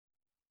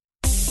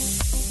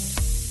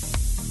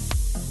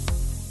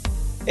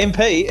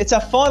MP, it's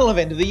our final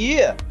event of the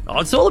year.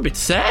 Oh, it's all a bit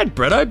sad,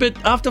 Bretto, but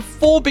after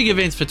 4 big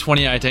events for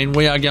 2018,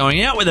 we are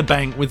going out with a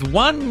bang with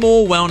one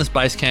more wellness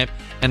base camp,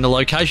 and the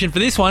location for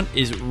this one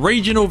is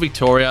regional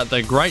Victoria.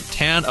 The great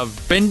town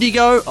of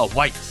Bendigo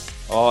awaits.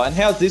 Oh, and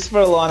how's this for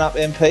a lineup,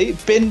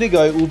 MP?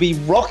 Bendigo will be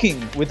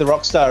rocking with the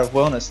rock star of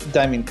wellness,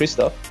 Damien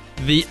Christoph.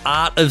 The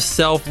art of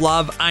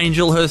self-love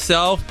angel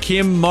herself,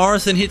 Kim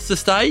Morrison, hits the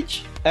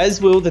stage.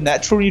 As will the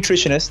natural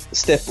nutritionist,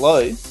 Steph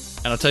Lowe.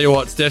 And I'll tell you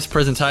what, Steph's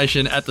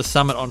presentation at the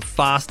summit on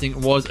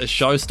fasting was a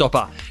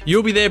showstopper.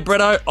 You'll be there,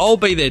 Bretto. I'll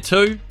be there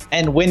too.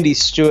 And Wendy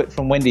Stewart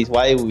from Wendy's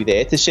Way will be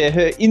there to share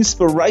her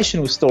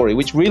inspirational story,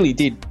 which really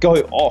did go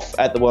off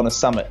at the Wellness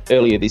Summit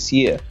earlier this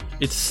year.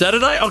 It's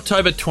Saturday,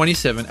 October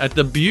 27 at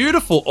the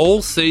beautiful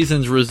All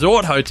Seasons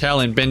Resort Hotel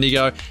in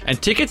Bendigo,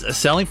 and tickets are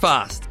selling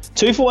fast.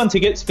 2-for-1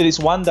 tickets for this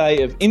one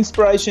day of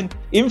inspiration,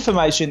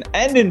 information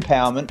and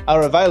empowerment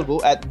are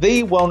available at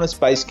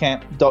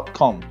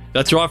thewellnessbasecamp.com.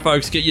 That's right,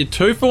 folks. Get your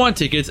 2-for-1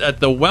 tickets at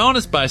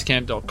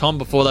thewellnessbasecamp.com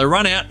before they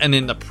run out, and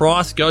then the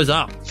price goes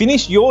up.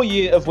 Finish your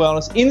year of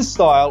wellness in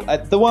style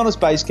at the Wellness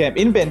Base Camp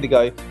in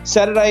Bendigo,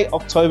 Saturday,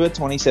 October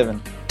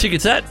 27.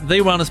 Tickets at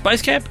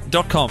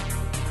thewellnessbasecamp.com.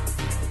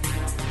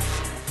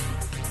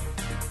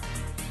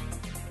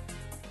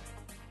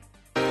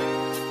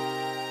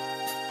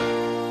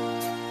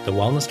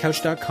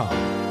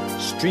 TheWellnessCouch.com,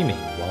 streaming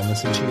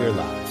wellness into your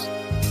lives.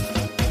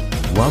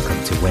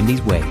 Welcome to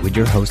Wendy's Way with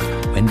your host,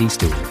 Wendy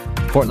Stewart,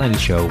 a fortnightly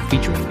show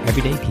featuring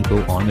everyday people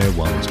on their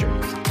wellness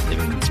journeys,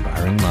 living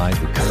inspiring lives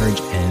with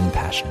courage and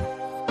passion.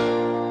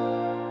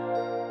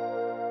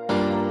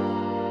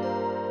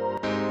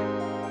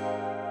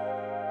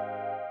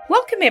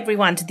 Welcome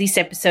everyone to this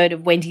episode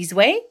of Wendy's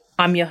Way.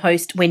 I'm your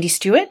host, Wendy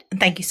Stewart, and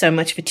thank you so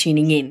much for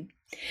tuning in.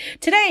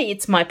 Today,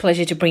 it's my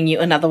pleasure to bring you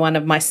another one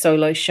of my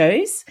solo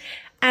shows,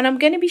 and I'm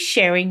going to be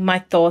sharing my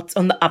thoughts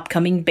on the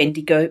upcoming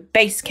Bendigo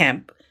Base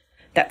Camp.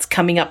 That's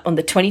coming up on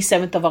the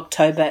 27th of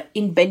October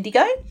in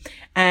Bendigo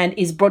and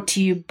is brought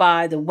to you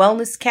by the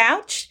Wellness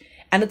Couch,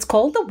 and it's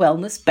called the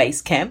Wellness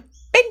Base Camp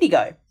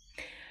Bendigo.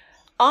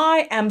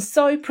 I am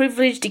so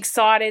privileged,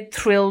 excited,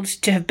 thrilled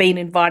to have been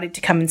invited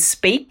to come and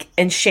speak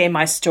and share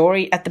my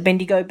story at the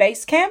Bendigo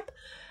Base Camp.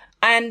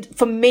 And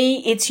for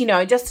me, it's,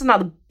 just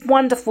another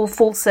wonderful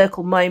full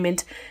circle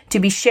moment to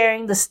be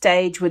sharing the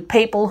stage with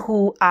people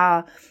who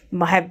have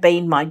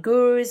been my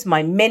gurus,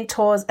 my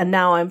mentors, and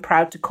now I'm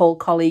proud to call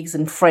colleagues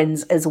and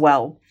friends as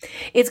well.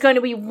 It's going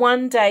to be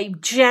one day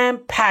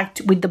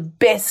jam-packed with the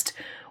best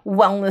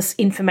wellness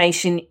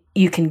information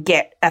you can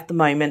get at the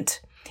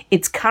moment.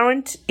 It's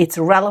current, it's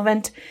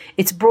relevant,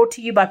 it's brought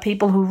to you by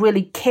people who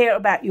really care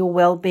about your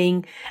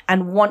well-being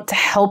and want to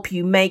help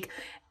you make,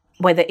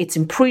 whether it's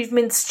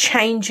improvements,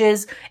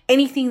 changes,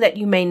 anything that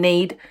you may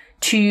need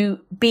to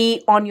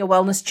be on your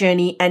wellness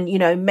journey and,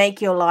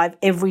 make your life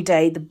every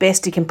day the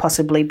best it can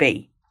possibly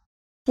be.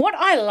 What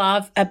I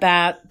love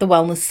about the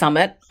Wellness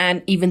Summit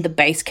and even the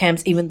base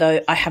camps, even though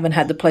I haven't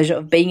had the pleasure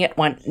of being at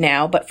one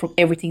now, but from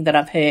everything that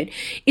I've heard,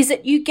 is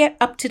that you get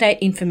up-to-date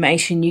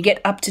information, you get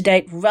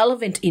up-to-date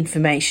relevant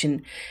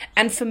information.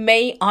 And for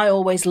me, I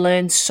always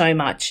learn so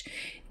much.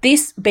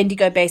 This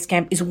Bendigo Base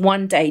Camp is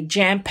one day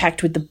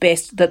jam-packed with the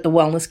best that the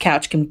Wellness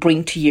Couch can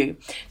bring to you.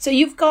 So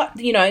you've got,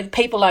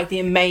 people like the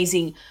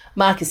amazing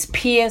Marcus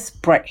Pearce,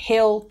 Brett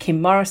Hill, Kim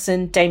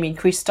Morrison, Damien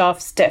Christoph,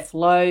 Steph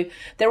Lowe.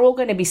 They're all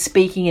going to be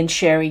speaking and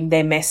sharing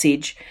their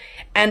message.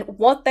 And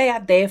what they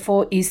are there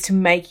for is to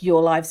make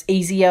your lives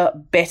easier,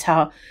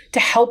 better, to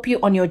help you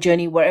on your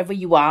journey wherever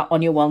you are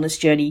on your wellness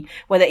journey,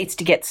 whether it's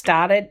to get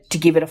started, to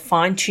give it a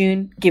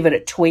fine-tune, give it a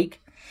tweak.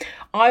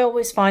 I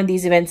always find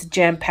these events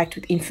jam-packed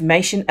with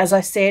information, as I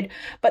said,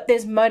 but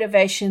there's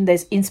motivation,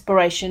 there's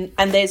inspiration,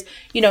 and there's,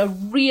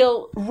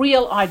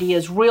 real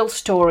ideas, real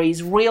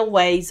stories, real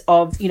ways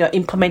of,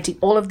 implementing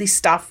all of this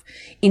stuff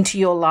into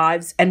your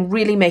lives and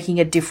really making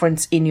a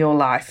difference in your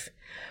life.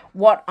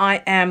 What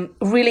I am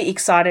really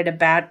excited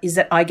about is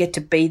that I get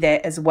to be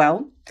there as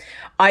well.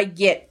 I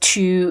get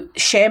to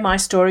share my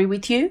story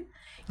with you,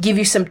 give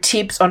you some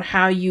tips on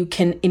how you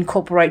can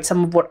incorporate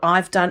some of what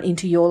I've done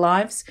into your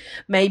lives.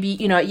 Maybe,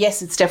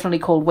 yes, it's definitely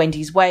called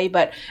Wendy's Way,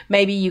 but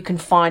maybe you can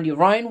find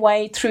your own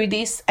way through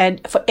this. And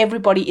for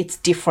everybody, it's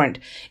different.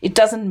 It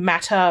doesn't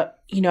matter,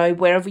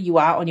 wherever you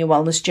are on your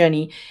wellness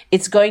journey.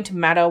 It's going to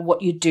matter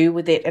what you do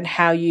with it and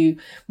how you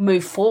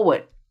move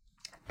forward.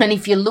 And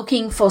if you're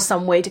looking for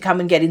somewhere to come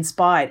and get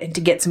inspired and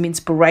to get some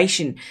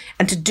inspiration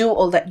and to do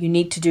all that you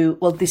need to do,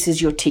 well, this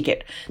is your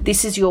ticket.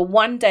 This is your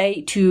one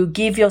day to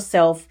give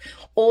yourself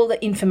all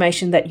the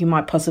information that you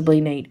might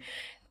possibly need.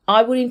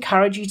 I would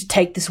encourage you to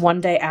take this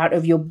one day out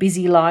of your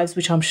busy lives,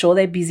 which I'm sure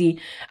they're busy,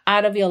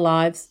 out of your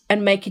lives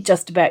and make it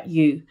just about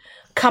you.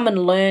 Come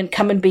and learn,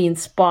 come and be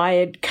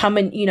inspired, come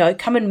and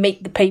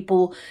meet the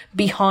people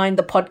behind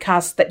the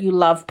podcast that you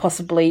love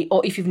possibly,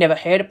 or if you've never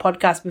heard a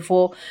podcast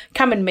before,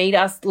 come and meet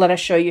us. Let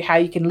us show you how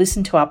you can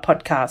listen to our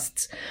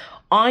podcasts.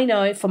 I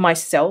know for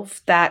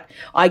myself that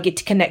I get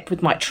to connect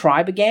with my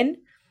tribe again.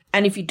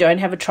 And if you don't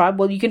have a tribe,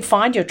 well, you can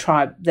find your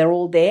tribe. They're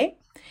all there.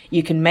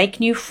 You can make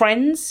new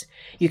friends.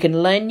 You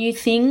can learn new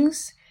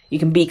things. You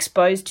can be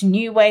exposed to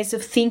new ways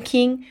of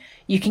thinking.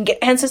 You can get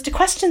answers to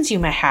questions you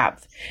may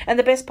have. And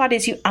the best part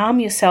is you arm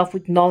yourself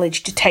with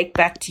knowledge to take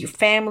back to your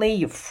family,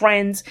 your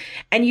friends,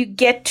 and you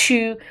get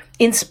to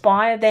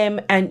inspire them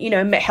and,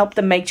 help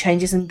them make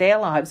changes in their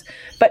lives.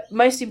 But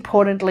most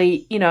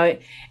importantly,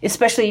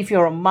 especially if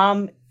you're a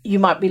mum, you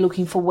might be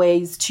looking for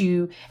ways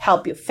to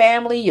help your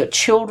family, your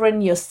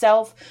children,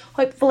 yourself.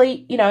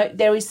 Hopefully,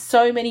 there is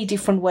so many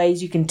different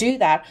ways you can do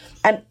that.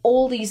 And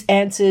all these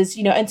answers,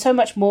 and so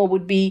much more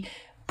would be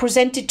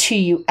presented to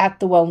you at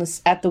the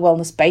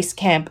wellness base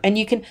camp. And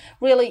you can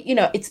really,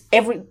 it's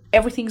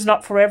everything's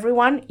not for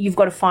everyone. You've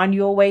got to find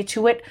your way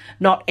to it.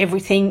 Not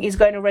everything is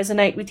going to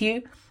resonate with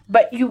you,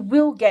 but you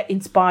will get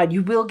inspired.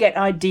 You will get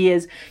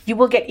ideas. You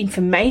will get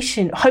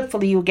information.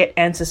 Hopefully you'll get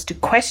answers to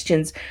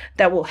questions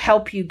that will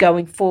help you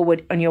going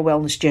forward on your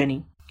wellness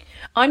journey.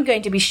 I'm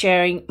going to be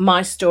sharing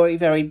my story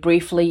very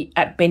briefly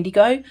at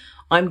Bendigo.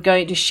 I'm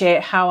going to share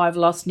how I've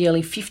lost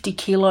nearly 50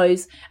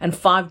 kilos and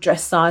 5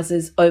 dress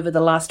sizes over the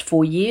last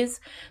 4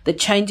 years, the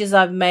changes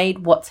I've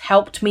made, what's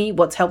helped me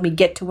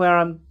get to where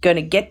I'm going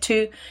to get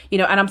to,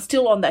 and I'm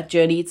still on that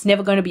journey. It's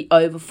never going to be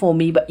over for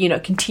me, but,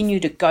 continue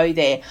to go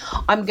there.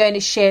 I'm going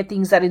to share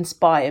things that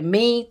inspire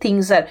me,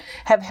 things that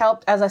have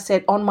helped, as I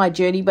said, on my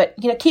journey, but,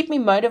 keep me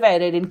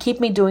motivated and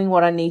keep me doing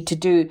what I need to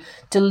do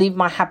to live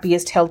my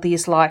happiest,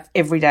 healthiest life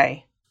every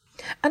day.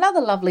 Another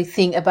lovely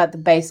thing about the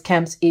base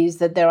camps is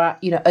that there are,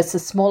 it's a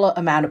smaller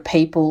amount of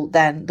people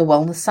than the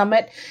Wellness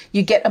Summit.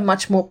 You get a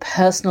much more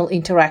personal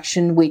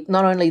interaction with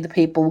not only the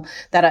people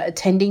that are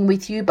attending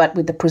with you, but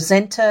with the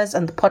presenters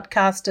and the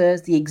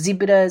podcasters, the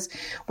exhibitors.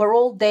 We're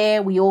all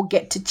there. We all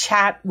get to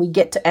chat. We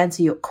get to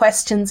answer your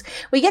questions.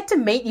 We get to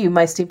meet you,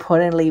 most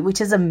importantly, which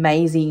is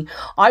amazing.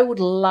 I would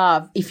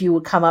love if you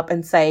would come up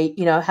and say,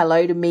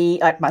 hello to me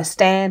at my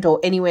stand or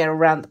anywhere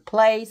around the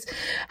place.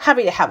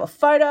 Happy to have a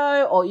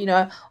photo or,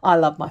 I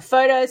love my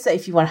photos. So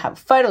if you want to have a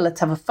photo, let's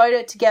have a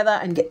photo together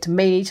and get to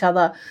meet each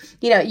other.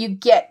 You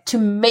get to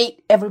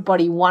meet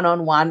everybody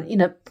one-on-one,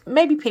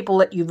 maybe people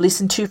that you've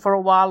listened to for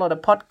a while on a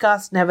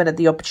podcast and haven't had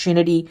the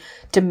opportunity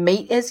to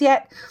meet as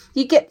yet.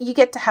 You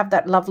get to have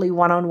that lovely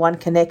one-on-one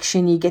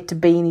connection. You get to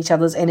be in each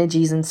other's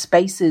energies and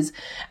spaces,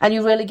 and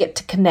you really get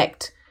to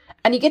connect.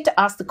 And you get to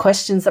ask the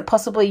questions that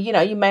possibly,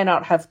 you may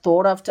not have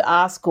thought of to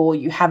ask, or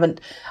you haven't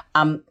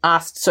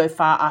asked so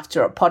far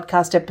after a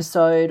podcast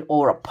episode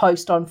or a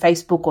post on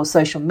Facebook or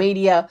social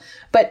media.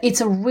 But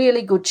it's a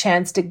really good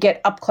chance to get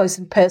up close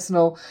and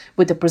personal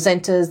with the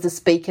presenters, the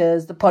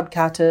speakers, the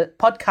podcasters,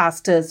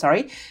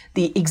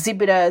 the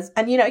exhibitors,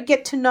 and,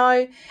 get to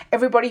know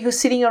everybody who's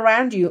sitting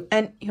around you.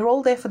 And you're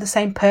all there for the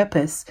same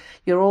purpose.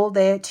 You're all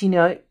there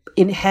to,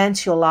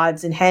 enhance your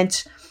lives,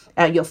 enhance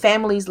your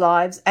family's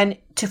lives, and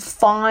to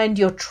find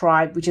your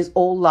tribe, which is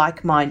all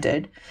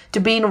like-minded, to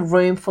be in a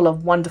room full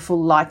of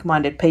wonderful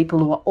like-minded people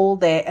who are all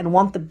there and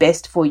want the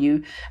best for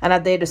you and are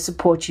there to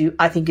support you,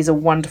 I think is a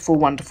wonderful,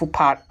 wonderful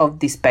part of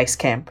this base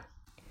camp.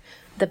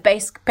 The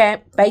base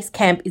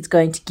camp is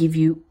going to give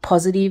you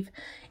positive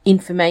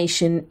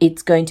information.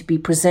 It's going to be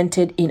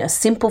presented in a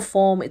simple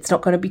form. It's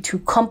not going to be too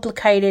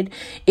complicated.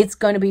 It's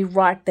going to be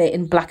right there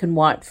in black and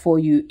white for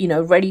you,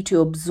 ready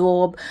to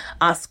absorb,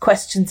 ask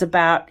questions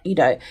about,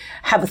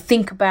 have a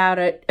think about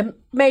it, and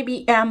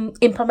maybe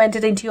implement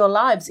it into your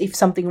lives if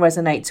something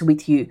resonates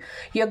with you.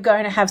 You're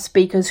going to have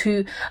speakers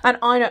who, and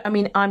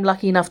I'm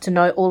lucky enough to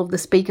know all of the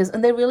speakers,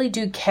 and they really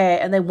do care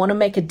and they want to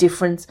make a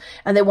difference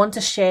and they want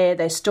to share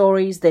their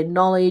stories, their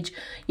knowledge,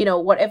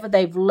 whatever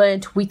they've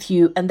learnt with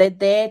you, and they're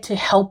there to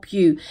help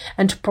you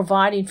and to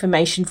provide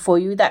information for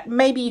you that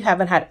maybe you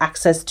haven't had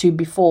access to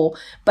before,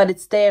 but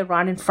it's there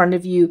right in front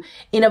of you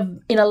in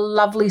a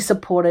lovely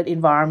supported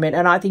environment.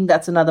 And I think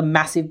that's another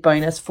massive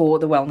bonus for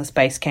the Wellness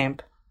Base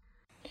Camp.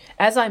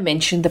 As I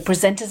mentioned, the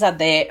presenters are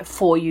there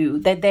for you.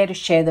 They're there to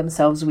share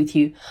themselves with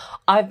you.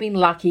 I've been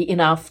lucky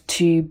enough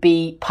to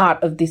be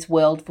part of this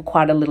world for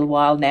quite a little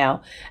while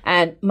now.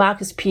 And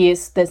Marcus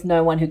Pearce, there's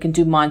no one who can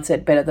do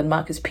mindset better than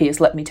Marcus Pearce,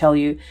 let me tell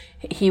you.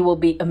 He will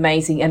be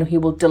amazing and he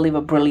will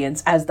deliver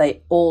brilliance, as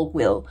they all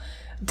will.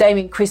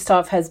 Damien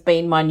Christoph has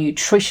been my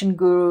nutrition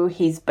guru.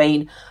 He's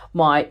been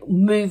my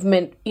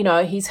movement,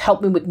 he's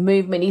helped me with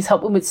movement. He's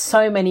helped me with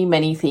so many,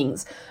 many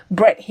things.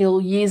 Brett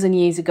Hill, years and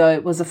years ago,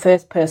 was the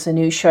first person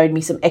who showed me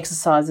some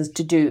exercises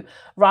to do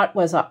right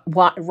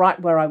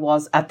where I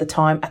was at the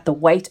time, at the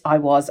weight I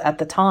was at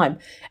the time,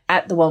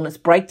 at the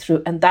Wellness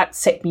Breakthrough. And that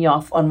set me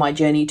off on my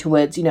journey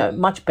towards,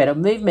 much better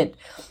movement.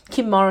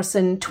 Kim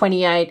Morrison,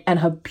 28, and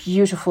her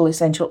beautiful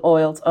essential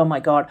oils. Oh my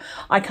God,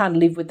 I can't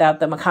live without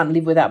them. I can't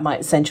live without my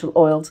essential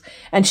oils.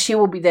 And she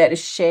will be there to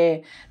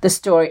share the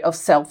story of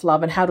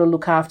self-love and how to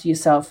look after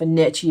yourself and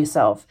nurture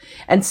yourself.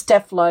 And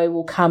Steph Lowe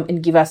will come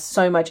and give us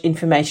so much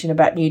information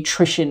about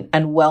nutrition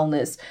and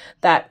wellness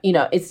that,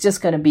 it's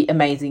just going to be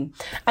amazing.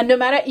 And no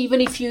matter,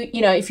 even if you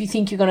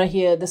think you're going to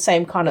hear the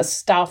same kind of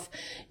stuff,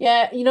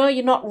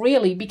 you're not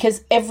really,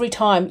 because every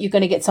time you're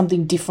going to get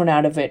something different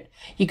out of it.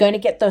 You're going to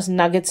get those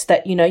nuggets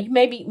that,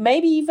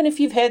 maybe even if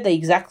you've heard the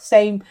exact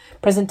same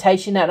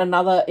presentation at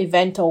another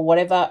event or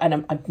whatever,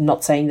 and I'm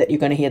not saying that you're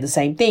going to hear the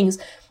same things,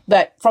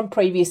 that from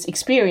previous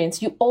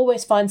experience, you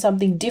always find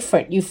something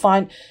different. You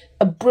find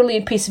a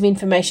brilliant piece of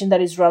information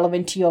that is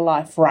relevant to your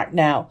life right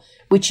now,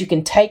 which you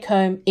can take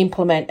home,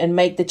 implement, and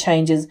make the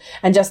changes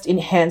and just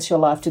enhance your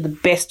life to the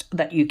best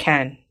that you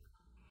can.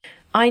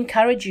 I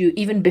encourage you,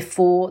 even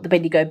before the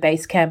Bendigo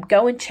Base Camp,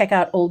 go and check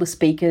out all the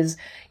speakers,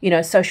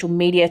 social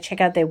media,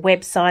 check out their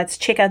websites,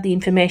 check out the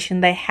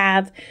information they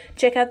have,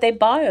 check out their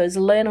bios,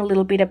 learn a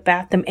little bit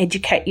about them,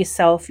 educate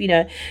yourself,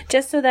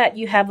 just so that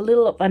you have a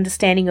little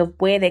understanding of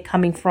where they're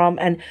coming from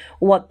and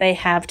what they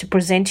have to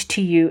present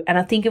to you. And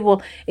I think it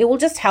will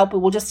just help, it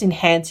will just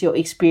enhance your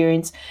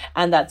experience.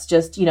 And that's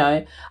just,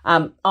 I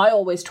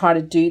always try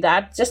to do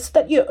that, just so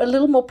that you're a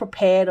little more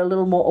prepared, a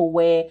little more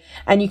aware,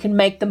 and you can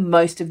make the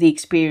most of the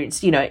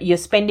experience. You're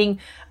spending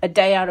a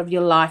day out of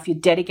your life, you're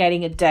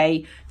dedicating a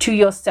day to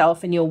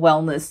yourself and your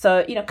wellness.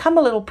 So, come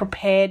a little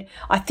prepared.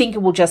 I think it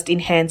will just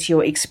enhance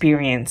your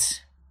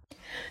experience.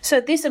 So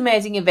this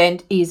amazing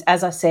event is,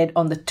 as I said,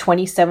 on the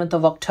 27th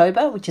of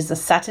October, which is a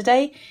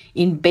Saturday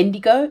in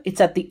Bendigo. It's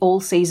at the All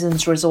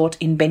Seasons Resort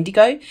in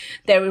Bendigo.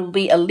 There will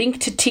be a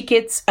link to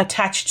tickets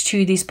attached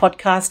to this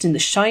podcast in the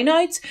show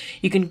notes.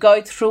 You can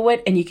go through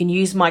it and you can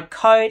use my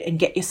code and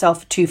get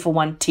yourself a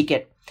 2-for-1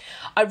 ticket.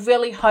 I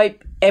really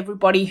hope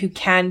everybody who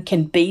can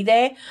be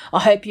there. I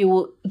hope you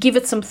will give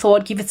it some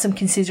thought, give it some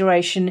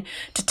consideration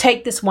to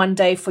take this one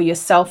day for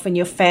yourself and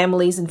your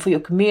families and for your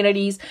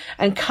communities,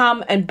 and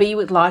come and be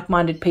with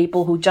like-minded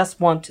people who just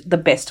want the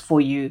best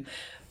for you.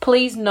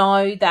 Please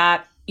know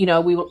that, we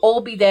will all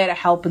be there to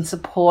help and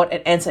support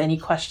and answer any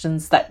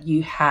questions that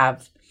you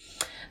have.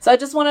 So I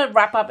just want to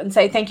wrap up and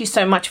say thank you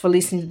so much for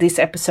listening to this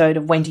episode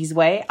of Wendy's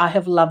Way. I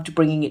have loved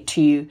bringing it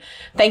to you.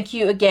 Thank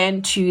you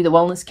again to the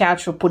Wellness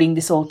Couch for putting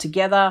this all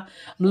together.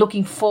 I'm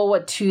looking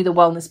forward to the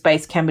Wellness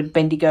Base Camp at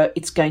Bendigo.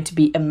 It's going to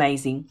be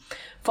amazing.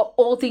 For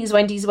all things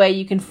Wendy's Way,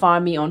 you can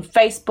find me on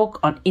Facebook,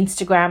 on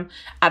Instagram,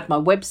 at my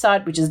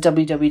website, which is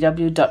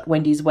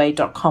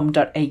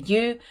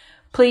www.wendysway.com.au.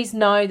 Please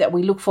know that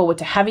we look forward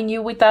to having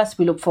you with us.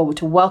 We look forward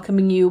to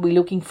welcoming you. We're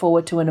looking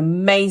forward to an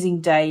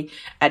amazing day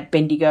at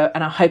Bendigo,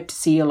 and I hope to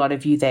see a lot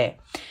of you there.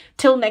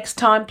 Till next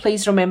time,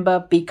 please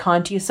remember, be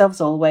kind to yourselves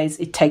always.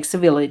 It takes a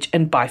village,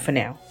 and bye for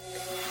now.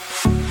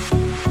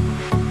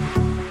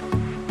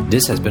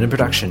 This has been a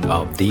production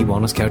of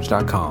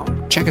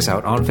TheWellnessCouch.com. Check us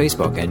out on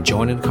Facebook and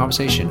join in the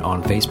conversation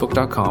on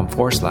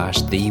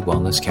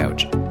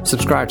Facebook.com/TheWellnessCouch.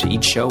 Subscribe to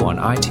each show on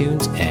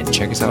iTunes and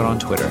check us out on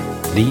Twitter.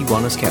 The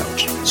Wellness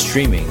Couch,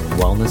 streaming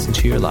wellness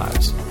into your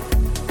lives.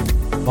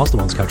 Whilst the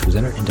Wellness Couch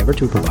presenter endeavor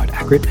to provide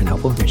accurate and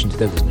helpful information to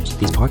their listeners,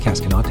 these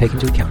podcasts cannot take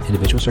into account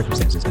individual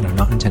circumstances and are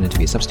not intended to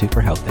be a substitute for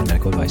health and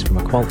medical advice from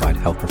a qualified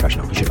health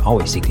professional. You should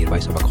always seek the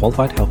advice of a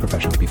qualified health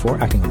professional before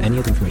acting on any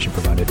of the information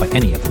provided by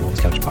any of the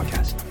Wellness Couch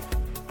podcasts.